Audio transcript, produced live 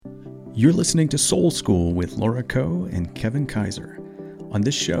You're listening to Soul School with Laura Coe and Kevin Kaiser. On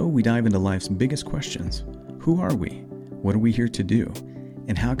this show, we dive into life's biggest questions. Who are we? What are we here to do?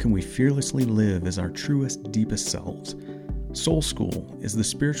 And how can we fearlessly live as our truest, deepest selves? Soul School is the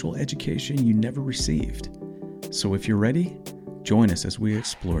spiritual education you never received. So if you're ready, join us as we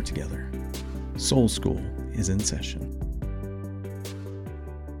explore together. Soul School is in session.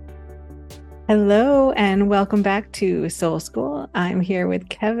 Hello, and welcome back to Soul School. I'm here with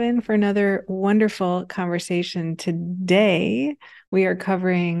Kevin for another wonderful conversation. Today, we are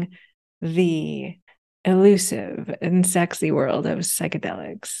covering the elusive and sexy world of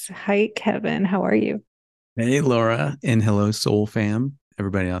psychedelics. Hi, Kevin. How are you? Hey, Laura, and hello, Soul fam,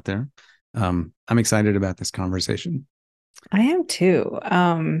 everybody out there. I'm excited about this conversation. I am too.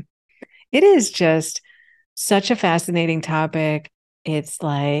 It is just such a fascinating topic. It's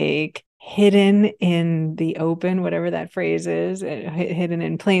like hidden in the open, whatever that phrase is, hidden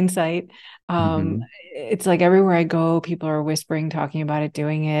in plain sight. It's like everywhere I go, people are whispering, talking about it,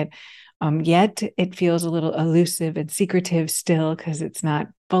 doing it. Yet it feels a little elusive and secretive still because it's not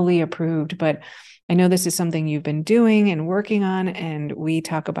fully approved. But I know this is something you've been doing and working on, and we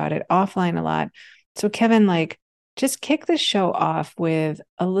talk about it offline a lot. So Kevin, just kick the show off with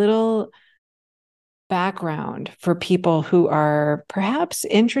a little background for people who are perhaps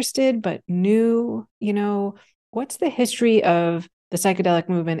interested but new. What's the history of the psychedelic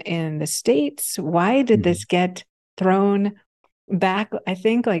movement in the States? Why did this get thrown back, I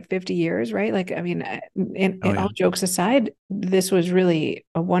think, like 50 years, right? All jokes aside, this was really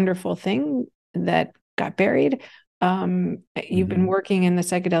a wonderful thing that got buried. You've been working in the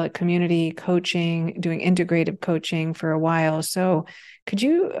psychedelic community, coaching, doing integrative coaching for a while. So could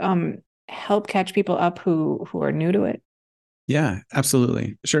you help catch people up who are new to it? Yeah,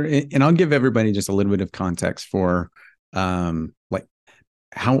 absolutely. Sure. And I'll give everybody just a little bit of context for like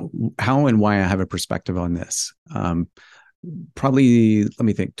how and why I have a perspective on this. Probably, let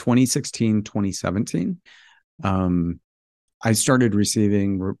me think, 2016, 2017. I started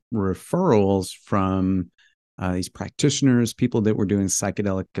receiving referrals from these practitioners, people that were doing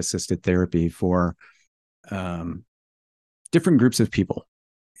psychedelic assisted therapy for different groups of people.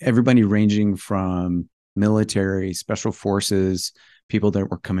 Everybody ranging from military, special forces, people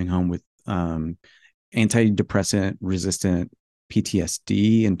that were coming home with antidepressant resistant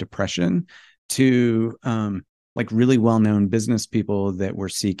PTSD and depression, to really well-known business people that were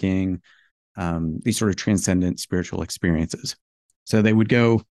seeking these sort of transcendent spiritual experiences. So they would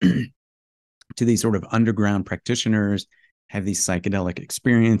go to these sort of underground practitioners, have these psychedelic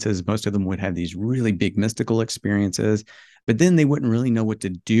experiences. Most of them would have these really big mystical experiences, but then they wouldn't really know what to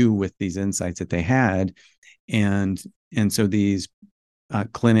do with these insights that they had. And so these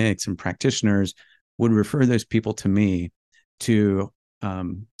clinics and practitioners would refer those people to me to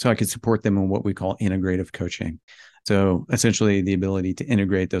so I could support them in what we call integrative coaching. So essentially the ability to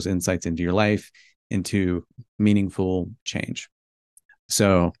integrate those insights into your life, into meaningful change.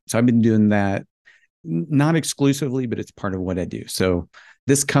 So I've been doing that, not exclusively, but it's part of what I do. So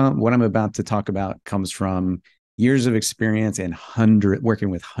what I'm about to talk about comes from years of experience and working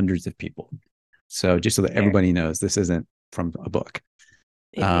with hundreds of people. So just so that everybody knows, this isn't from a book.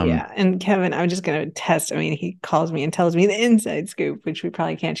 Yeah. And Kevin, I'm just going to test. He calls me and tells me the inside scoop, which we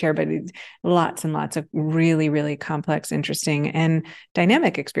probably can't share, but it's lots and lots of really, really complex, interesting, and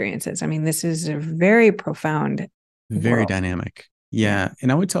dynamic experiences. This is a very profound, very dynamic. Yeah.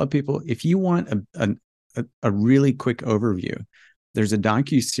 And I would tell people, if you want a really quick overview, there's a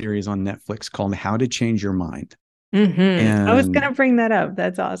docu-series on Netflix called How to Change Your Mind. And I was going to bring that up.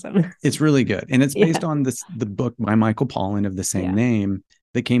 That's awesome. It's really good. And it's based on the book by Michael Pollan of the same name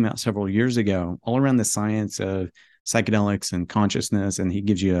that came out several years ago, all around the science of psychedelics and consciousness. And he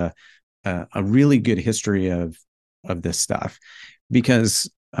gives you a really good history of this stuff, because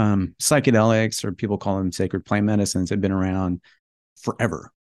psychedelics, or people call them sacred plant medicines, have been around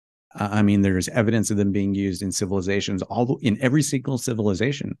forever. There's evidence of them being used in civilizations, in every single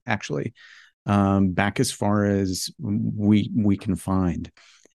civilization, actually, back as far as we can find.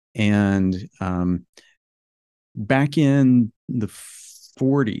 And back in the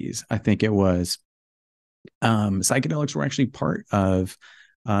 40s, I think it was, psychedelics were actually part of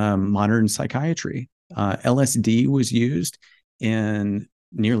modern psychiatry. LSD was used in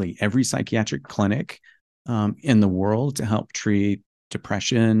nearly every psychiatric clinic in the world to help treat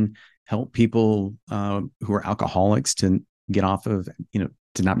depression, help people who are alcoholics to get off of,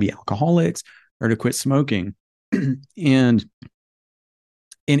 to not be alcoholics or to quit smoking. And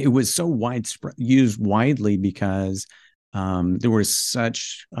it was so widespread, used widely, because there was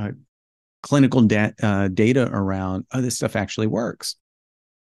such clinical data around, this stuff actually works.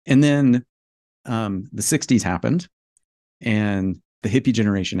 And then the 60s happened, and the hippie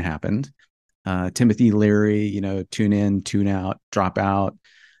generation happened. Timothy Leary, tune in, tune out, drop out.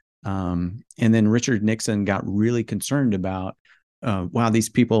 And then Richard Nixon got really concerned about, wow, these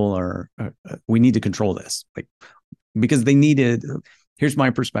people we need to control this. Like, because they needed, here's my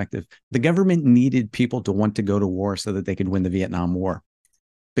perspective. The government needed people to want to go to war so that they could win the Vietnam War.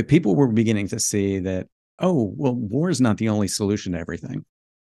 But people were beginning to see that, oh, well, war is not the only solution to everything.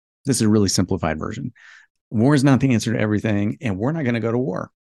 This is a really simplified version. War is not the answer to everything, and we're not going to go to war.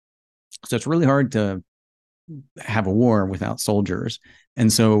 So it's really hard to have a war without soldiers.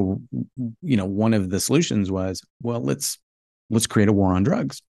 And so, one of the solutions was, well, let's create a war on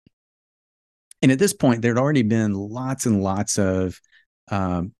drugs. And at this point, there'd already been lots and lots of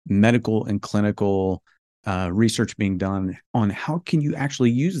medical and clinical research being done on how can you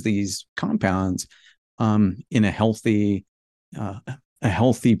actually use these compounds in a healthy,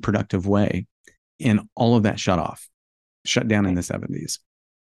 productive way. And all of that shut down in the 70s.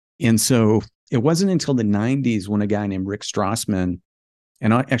 And so it wasn't until the 90s when a guy named Rick Strassman,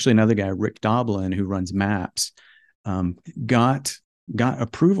 and actually another guy, Rick Doblin, who runs MAPS, got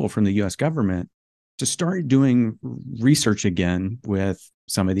approval from the US government to start doing research again with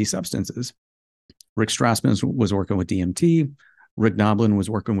some of these substances. Rick Strassman was working with DMT. Rick Doblin was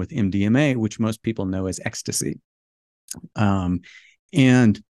working with MDMA, which most people know as ecstasy.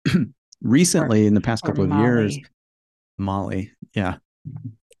 And recently, in the past couple of years, Molly, yeah.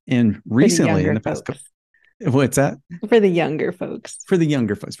 And recently, in the past couple, what's that? For the younger folks. For the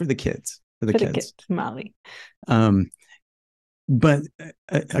younger folks, for the kids, the kids, Molly. But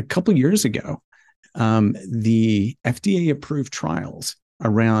a couple years ago, the FDA approved trials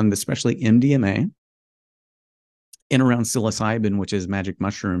around especially MDMA and around psilocybin, which is magic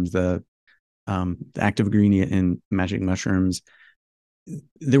mushrooms, the active ingredient in magic mushrooms.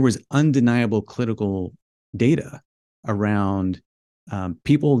 There was undeniable clinical data around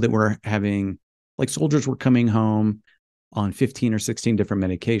people that were having, like, soldiers were coming home on 15 or 16 different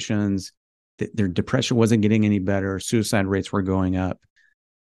medications. Their depression wasn't getting any better. Suicide rates were going up.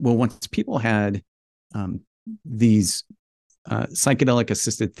 Well, once people had these psychedelic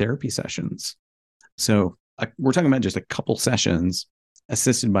assisted therapy sessions, so we're talking about just a couple sessions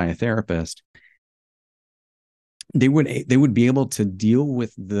assisted by a therapist, they would be able to deal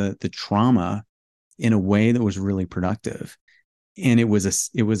with the trauma in a way that was really productive. And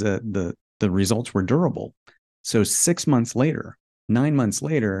the results were durable. So 6 months later, 9 months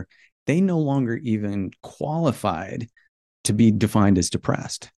later, they no longer even qualified to be defined as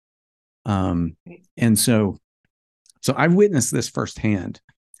depressed. And so I've witnessed this firsthand.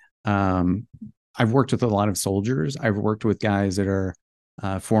 I've worked with a lot of soldiers. I've worked with guys that are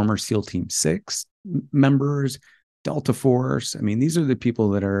former SEAL Team 6 members, Delta Force. I mean, these are the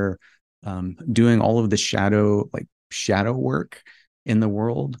people that are doing all of the shadow work in the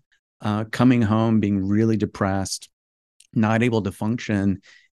world, coming home, being really depressed, not able to function,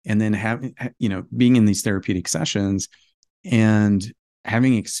 and then being in these therapeutic sessions and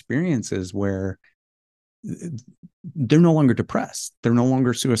having experiences where they're no longer depressed. They're no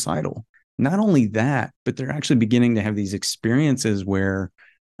longer suicidal. Not only that, but they're actually beginning to have these experiences where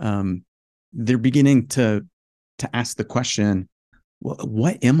they're beginning to ask the question, well,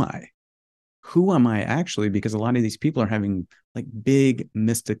 what am I? Who am I actually? Because a lot of these people are having like big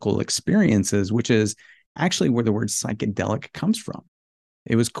mystical experiences, which is actually where the word psychedelic comes from.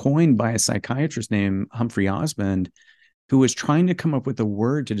 It was coined by a psychiatrist named Humphrey Osmond, who was trying to come up with a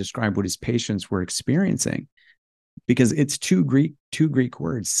word to describe what his patients were experiencing, because it's two Greek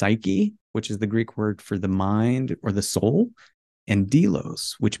words: psyche, which is the Greek word for the mind or the soul, and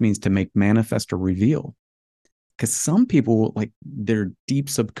delos, which means to make manifest or reveal. Because some people, like, their deep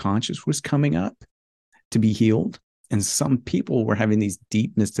subconscious was coming up to be healed, and some people were having these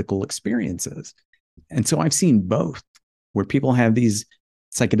deep mystical experiences. And so I've seen both, where people have these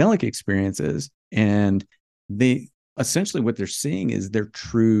psychedelic experiences and they essentially, what they're seeing is their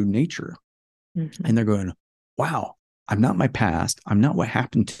true nature. Mm-hmm. And they're going, wow, I'm not my past. I'm not what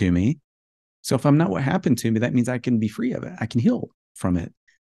happened to me. So if I'm not what happened to me, that means I can be free of it. I can heal from it.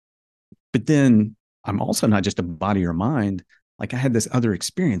 But then I'm also not just a body or mind. Like, I had this other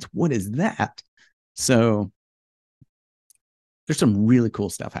experience. What is that? So there's some really cool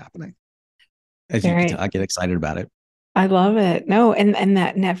stuff happening. As you can tell, I get excited about it. I love it. No, and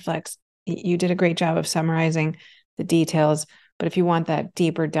that Netflix, you did a great job of summarizing the details. But if you want that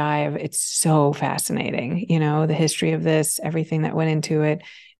deeper dive, it's so fascinating, the history of this, everything that went into it.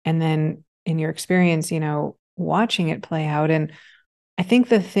 And then in your experience, watching it play out. And I think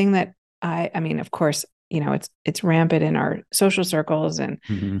the thing that I mean, of course, it's rampant in our social circles, and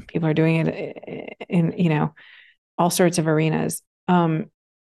Mm-hmm. people are doing it in all sorts of arenas.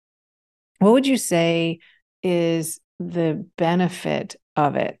 What would you say is the benefit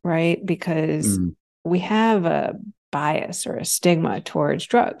of it, right? Because Mm, we have a bias or a stigma towards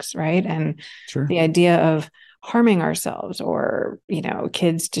drugs, right? And sure. the idea of harming ourselves, or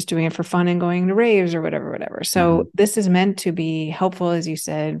kids just doing it for fun and going to raves or whatever. Mm-hmm. So this is meant to be helpful, as you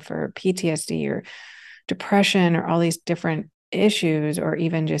said, for PTSD or depression or all these different issues, or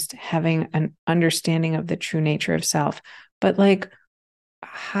even just having an understanding of the true nature of self. But like,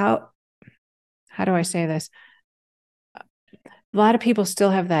 how do I say this? A lot of people still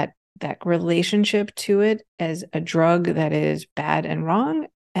have that relationship to it as a drug that is bad and wrong.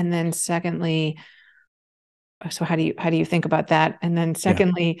 And then secondly, so how do you think about that? And then Yeah.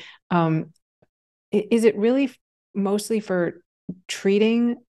 secondly, is it really mostly for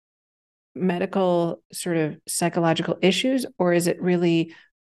treating medical sort of psychological issues, or is it really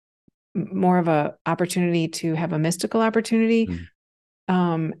more of a opportunity to have a mystical opportunity? Mm,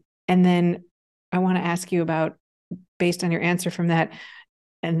 Um, and then I want to ask you about, based on your answer from that,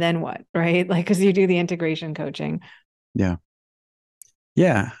 and then what, right? Like, because you do the integration coaching. yeah.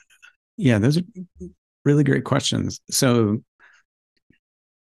 Yeah. Yeah. Those are really great questions. So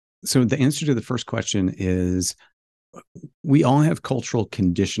the answer to the first question is we all have cultural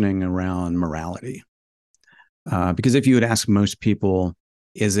conditioning around morality. Because if you would ask most people,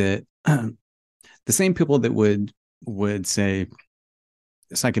 is it the same people that would say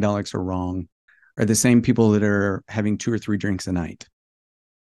psychedelics are wrong are the same people that are having 2 or 3 drinks a night,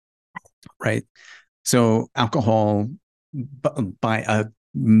 right? So alcohol, by a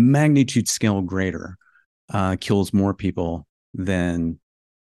magnitude scale greater, kills more people than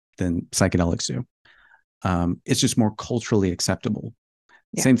psychedelics do. It's just more culturally acceptable.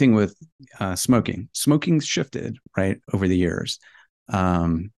 Yeah. Same thing with smoking. Smoking's shifted, right, over the years.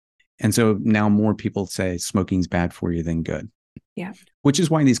 Um, and so now more people say smoking's bad for you than good. Yeah. Which is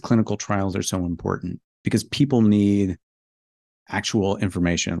why these clinical trials are so important, because people need actual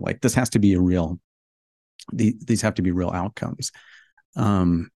information. Like this has to be these have to be real outcomes.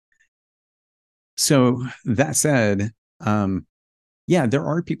 Um, so that said, yeah, there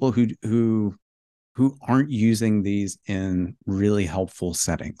are people who aren't using these in really helpful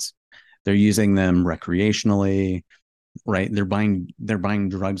settings. They're using them recreationally, right? They're buying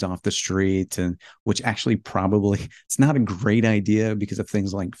drugs off the street, and which actually probably it's not a great idea because of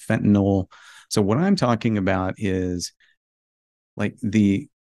things like fentanyl. So what I'm talking about is like the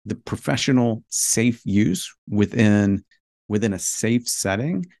professional safe use within a safe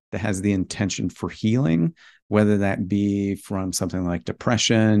setting that has the intention for healing, whether that be from something like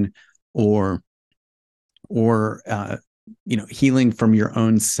depression or or healing from your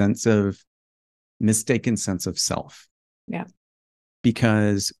own mistaken sense of self. Yeah.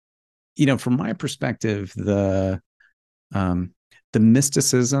 Because from my perspective, um, the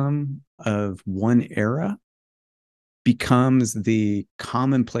mysticism of one era becomes the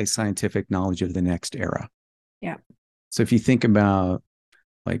commonplace scientific knowledge of the next era. Yeah. So if you think about,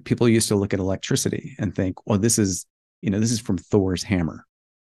 like, people used to look at electricity and think, well, this is from Thor's hammer,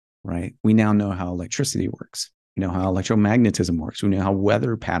 right? We now know how electricity works. We know how electromagnetism works. We know how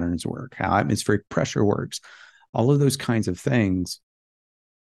weather patterns work, how atmospheric pressure works, all of those kinds of things.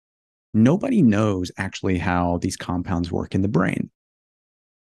 Nobody knows actually how these compounds work in the brain.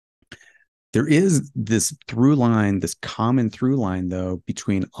 There is this common through line, though,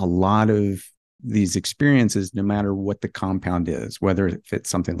 between a lot of these experiences, no matter what the compound is, whether if it's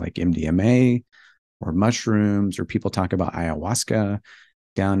something like MDMA or mushrooms, or people talk about ayahuasca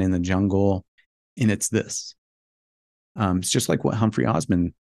down in the jungle. And it's this. It's just like what Humphrey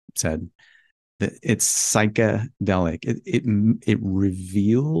Osmond said, that it's psychedelic. It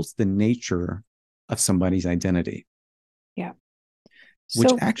reveals the nature of somebody's identity. Yeah. Which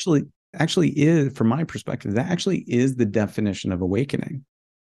So actually is, from my perspective, that actually is the definition of awakening.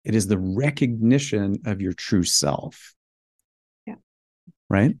 It is the recognition of your true self. yeah.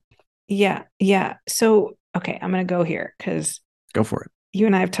 Right? Yeah. Yeah. So okay, I'm gonna go here because Go for it. you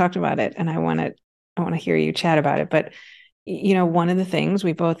and I have talked about it, and I want to hear you chat about it. But one of the things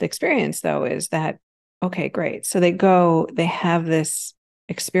we both experience, though, is that, okay, great. So they have this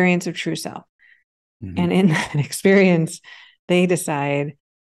experience of true self. Mm-hmm. And in that experience, they decide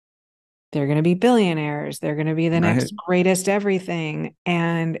they're going to be billionaires. They're going to be the Right. next greatest everything.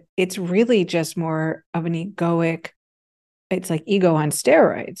 And it's really just more of an egoic, it's like ego on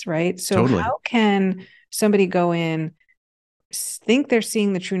steroids, right? So Totally. how can somebody go in, think they're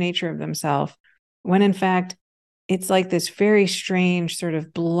seeing the true nature of themselves, when in fact it's like this very strange sort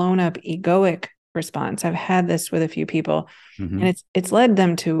of blown up egoic response. I've had this with a few people, Mm-hmm. and it's led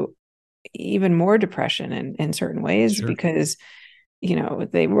them to even more depression in certain ways Sure. because,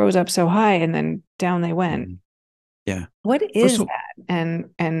 they rose up so high and then down they went. Mm-hmm. Yeah. What First is of all, that?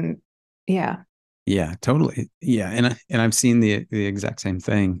 And yeah. yeah, totally. Yeah, and I've seen the exact same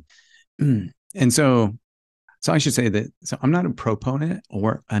thing. And so I should say that so I'm not a proponent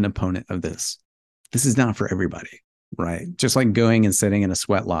or an opponent of this. This is not for everybody, right? Just like going and sitting in a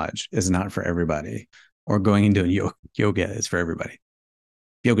sweat lodge is not for everybody, or going and doing yoga is for everybody.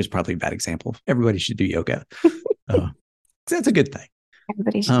 Yoga is probably a bad example. Everybody should do yoga. Uh, that's a good thing.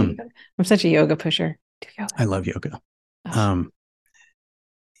 Everybody should do Um, yoga. I'm such a yoga pusher. Do yoga. I love yoga. Oh, Um,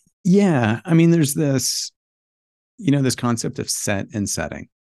 yeah, I mean, there's this, this concept of set and setting,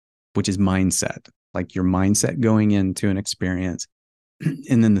 which is mindset, like your mindset going into an experience,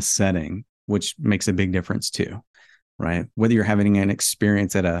 and then the setting, which makes a big difference too, right? Whether you're having an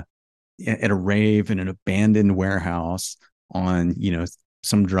experience at a rave in an abandoned warehouse on,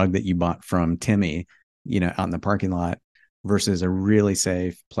 some drug that you bought from Timmy, out in the parking lot, versus a really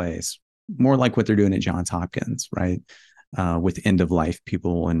safe place, more like what they're doing at Johns Hopkins, right? With end of life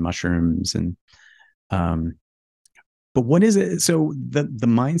people and mushrooms and um, but what is it? So the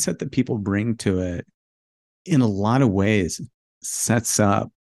mindset that people bring to it, in a lot of ways, sets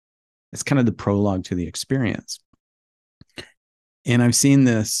up. It's kind of the prologue to the experience, and I've seen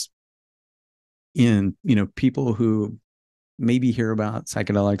this in people who maybe hear about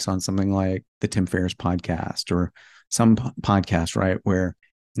psychedelics on something like the Tim Ferriss podcast or some podcast, right? Where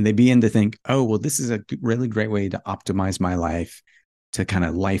they begin to think, oh, well, this is a really great way to optimize my life, to kind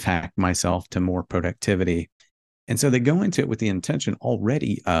of life hack myself to more productivity. And so they go into it with the intention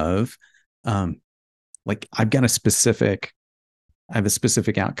already of, um, like, I have a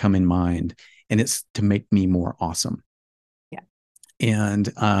specific outcome in mind, and it's to make me more awesome. yeah.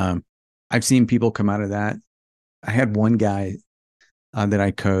 And I've seen people come out of that. I had one guy that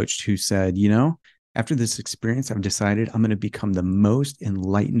I coached who said, after this experience, I've decided I'm going to become the most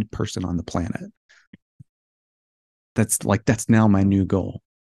enlightened person on the planet. That's now my new goal.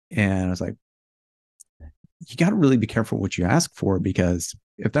 And I was like, you got to really be careful what you ask for, because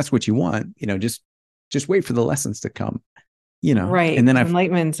if that's what you want, just wait for the lessons to come, Right. and then Because I've,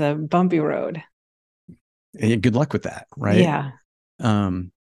 enlightenment's a bumpy road. good luck with that. Right. Yeah.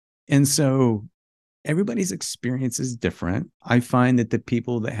 Um, and so everybody's experience is different. I find that the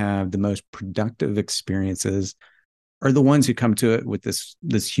people that have the most productive experiences are the ones who come to it with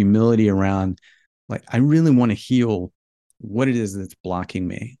this humility around, like, I really want to heal what it is that's blocking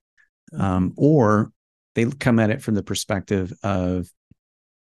me. Or they come at it from the perspective of,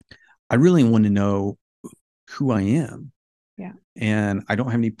 I really want to know who I am. Yeah. And I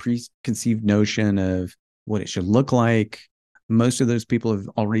don't have any preconceived notion of what it should look like. Most of those people have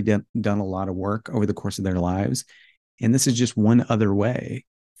already done a lot of work over the course of their lives. And this is just one other way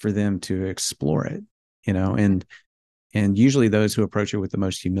for them to explore it, and usually those who approach it with the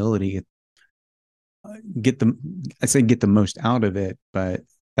most humility get the most out of it, but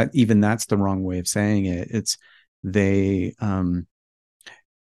that's the wrong way of saying it. They,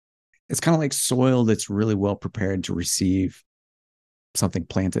 it's kind of like soil that's really well prepared to receive something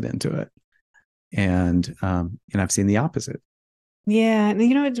planted into it. And I've seen the opposite. Yeah. And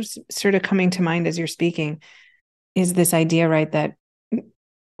it's sort of coming to mind as you're speaking is this idea, right, that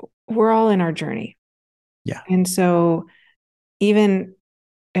we're all in our journey. Yeah. And so even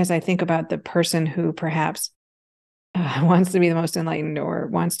as I think about the person who perhaps wants to be the most enlightened or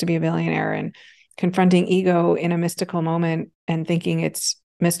wants to be a billionaire and confronting ego in a mystical moment and thinking it's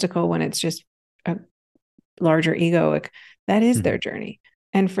mystical when it's just a larger egoic, that is their journey.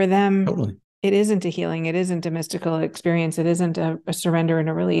 And for them, Totally. it isn't a healing, it isn't a mystical experience, it isn't a surrender and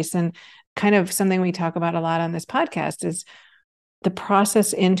a release. And kind of something we talk about a lot on this podcast is the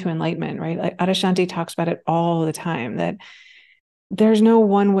process into enlightenment, right? Like Adashanti talks about it all the time, that there's no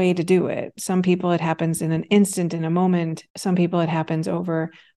one way to do it. Some people it happens in an instant, in a moment. Some people it happens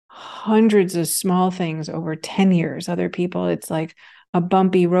over hundreds of small things over 10 years. Other people it's like a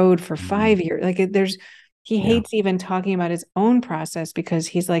bumpy road for 5 years. Like he Yeah. hates even talking about his own process because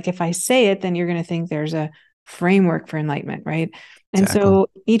he's like, if I say it, then you're going to think there's a framework for enlightenment, right? And Exactly. so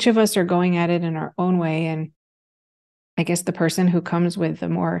each of us are going at it in our own way. And I guess the person who comes with a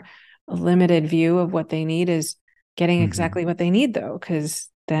more limited view of what they need is getting exactly what they need, though, because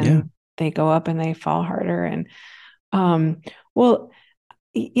Yeah. then they go up and they fall harder. And um, well,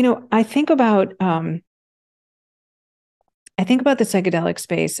 I think about the psychedelic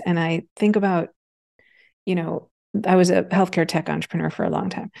space, and I think about, I was a healthcare tech entrepreneur for a long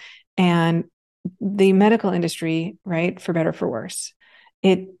time, and the medical industry, right, for better for worse,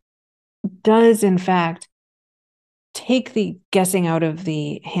 it does in fact take the guessing out of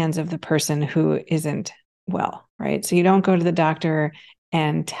the hands of the person who isn't well, right? So you don't go to the doctor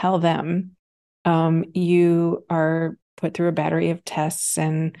and tell them. You are put through a battery of tests,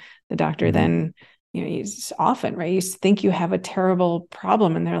 and the doctor Mm-hmm. then, he's often, right? You think you have a terrible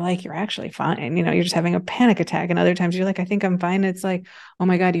problem, and they're like, you're actually fine. You're just having a panic attack. And other times you're like, I think I'm fine. It's like, oh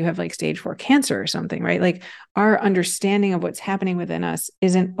my God, you have like stage 4 cancer or something, right? Like our understanding of what's happening within us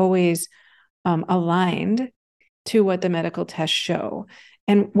isn't always aligned to what the medical tests show.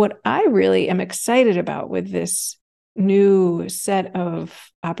 And what I really am excited about with this new set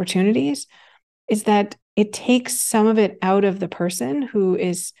of opportunities is that it takes some of it out of the person who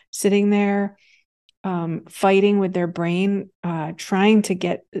is sitting there fighting with their brain, trying to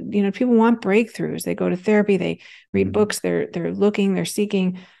get, people want breakthroughs. They go to therapy, they read Mm-hmm. books, they're looking, they're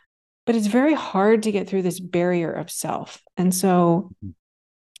seeking, but it's very hard to get through this barrier of self. And so,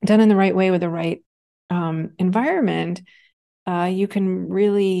 done in the right way with the right environment, you can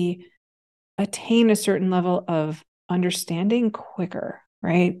really attain a certain level of understanding quicker,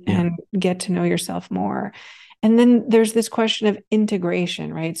 right? Yeah. And get to know yourself more. And then there's this question of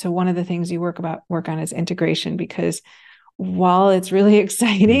integration, right? So one of the things you work on is integration, because while it's really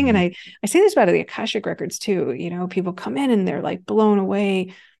exciting, and Mm-hmm. I say this about the Akashic records too, people come in and they're like blown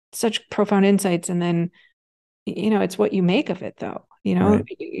away, such profound insights, and then it's what you make of it though. Right.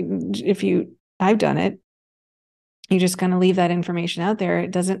 If you I've done it, you just kind of leave that information out there,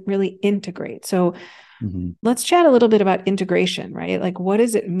 it doesn't really integrate. So Mm-hmm. let's chat a little bit about integration, right? Like, what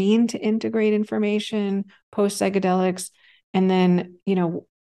does it mean to integrate information post psychedelics? And then,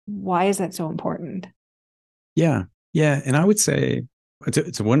 why is that so important? Yeah. Yeah. And I would say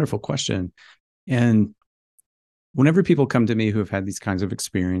it's a wonderful question. And whenever people come to me who have had these kinds of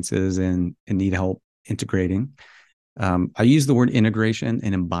experiences and need help integrating, I use the word integration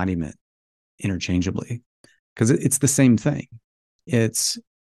and embodiment interchangeably because it's the same thing. It's,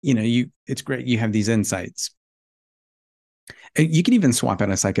 it's great. You have these insights. You can even swap out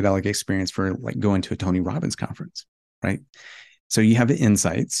a psychedelic experience for like going to a Tony Robbins conference, right? So you have the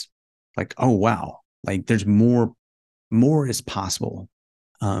insights like, oh, wow, like there's more is possible.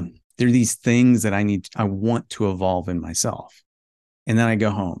 There are these things that I want to evolve in myself. And then I go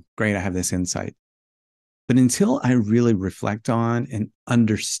home. Great, I have this insight. But until I really reflect on and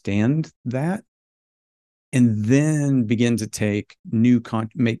understand that, and then begin to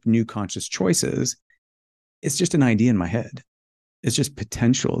make new conscious choices, it's just an idea in my head. It's just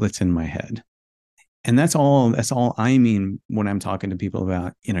potential that's in my head. And that's all I mean when I'm talking to people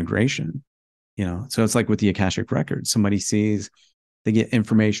about integration. So it's like with the Akashic records, somebody sees, they get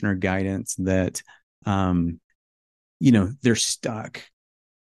information or guidance that um, they're stuck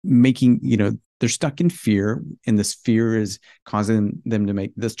they're stuck in fear, and this fear is causing them to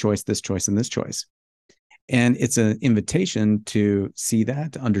make this choice, and this choice. And it's an invitation to see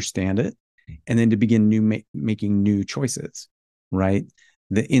that, to understand it, and then to begin making new choices, right?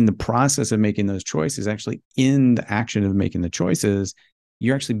 In the process of making those choices, actually in the action of making the choices,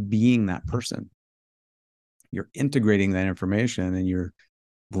 you're actually being that person. You're integrating that information, and you're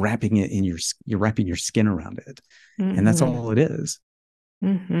you're wrapping your skin around it. And that's Mm-hmm. all it is.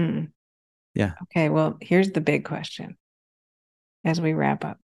 Mm-hmm. Yeah. Okay, well, here's the big question as we wrap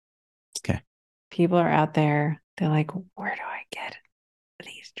up. Okay. People are out there, they're like, where do I get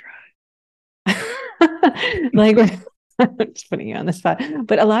these drugs? Like, I'm just putting you on the spot.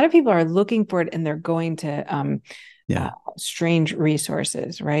 But a lot of people are looking for it, and they're going to Yeah. strange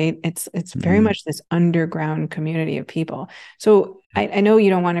resources, right? It's very Mm-hmm. much this underground community of people. So I know you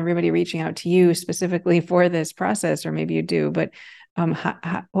don't want everybody reaching out to you specifically for this process, or maybe you do, but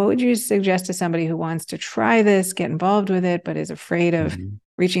what would you suggest to somebody who wants to try this, get involved with it, but is afraid of Mm-hmm.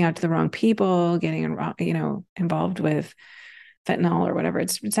 reaching out to the wrong people, getting involved with fentanyl or whatever?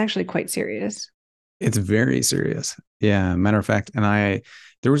 It's actually quite serious. It's very serious. Yeah. Matter of fact, and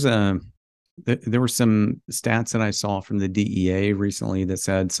there was a, there were some stats that I saw from the DEA recently that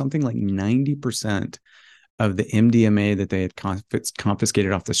said something like 90% of the MDMA that they had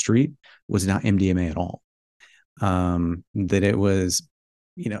confiscated off the street was not MDMA at all. That it was,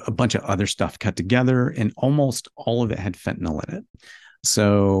 a bunch of other stuff cut together, and almost all of it had fentanyl in it.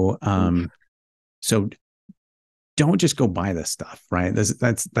 So, so don't just go buy this stuff, right?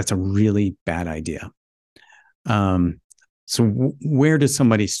 That's a really bad idea. So where does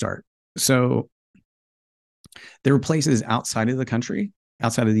somebody start? So there are places outside of the country,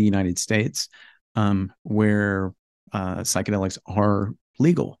 outside of the United States, where psychedelics are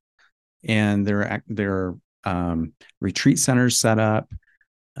legal, and there are retreat centers set up,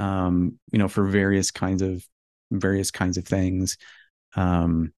 for various kinds of things,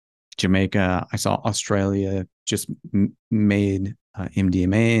 Jamaica. I saw Australia just made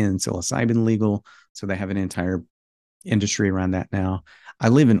MDMA and psilocybin legal. So they have an entire industry around that now. I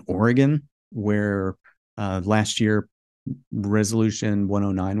live in Oregon, where last year Resolution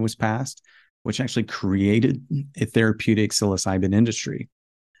 109 was passed, which actually created a therapeutic psilocybin industry.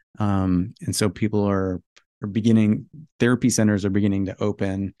 And so people are beginning, therapy centers are beginning to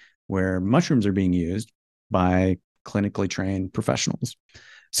open where mushrooms are being used by clinically trained professionals.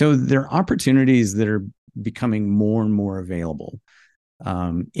 So there are opportunities that are becoming more and more available.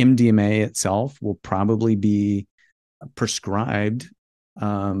 MDMA itself will probably be prescribed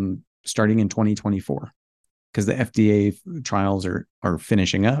starting in 2024, because the FDA trials are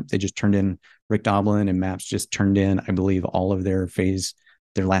finishing up. They just turned in, Rick Doblin and MAPS just turned in, I believe, all of their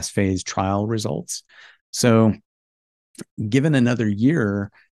last phase trial results. So given another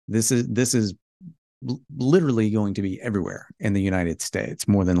year, this is literally going to be everywhere in the United States,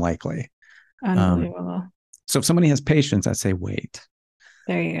 more than likely. Unbelievable. So if somebody has patience, I say wait.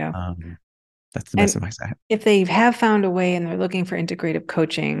 There you go. That's the best advice I have. If they have found a way and they're looking for integrative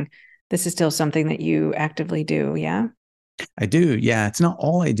coaching, this is still something that you actively do, yeah? I do. Yeah. It's not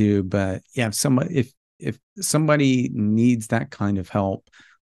all I do, but yeah, if somebody needs that kind of help,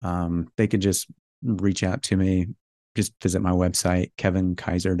 they could just reach out to me. Just visit my website,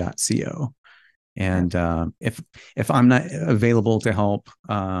 kevinkaiser.co. And if I'm not available to help,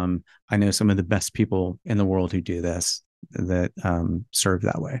 I know some of the best people in the world who do this, that serve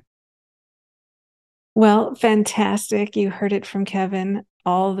that way. Well, fantastic. You heard it from Kevin.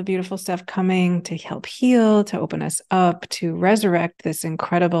 All the beautiful stuff coming to help heal, to open us up, to resurrect this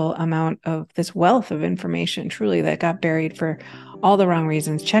incredible amount of this wealth of information, truly, that got buried for all the wrong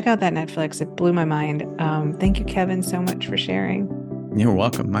reasons. Check out that Netflix. It blew my mind. Thank you, Kevin, so much for sharing. You're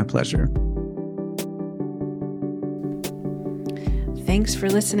welcome. My pleasure. Thanks for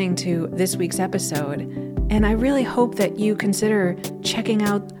listening to this week's episode. And I really hope that you consider checking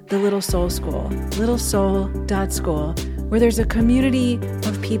out the Little Soul School, littlesoul.school, where there's a community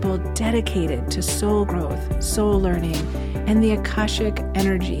of people dedicated to soul growth, soul learning, and the Akashic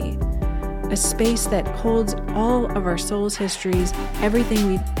energy, a space that holds all of our soul's histories, everything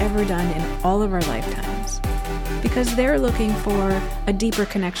we've ever done in all of our lifetimes. Because they're looking for a deeper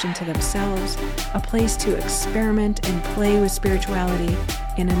connection to themselves, a place to experiment and play with spirituality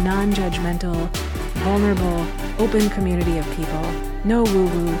in a non-judgmental, vulnerable, open community of people. No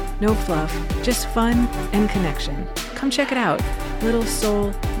woo-woo, no fluff, just fun and connection. Come check it out,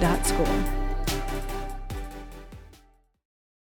 littlesoul.school.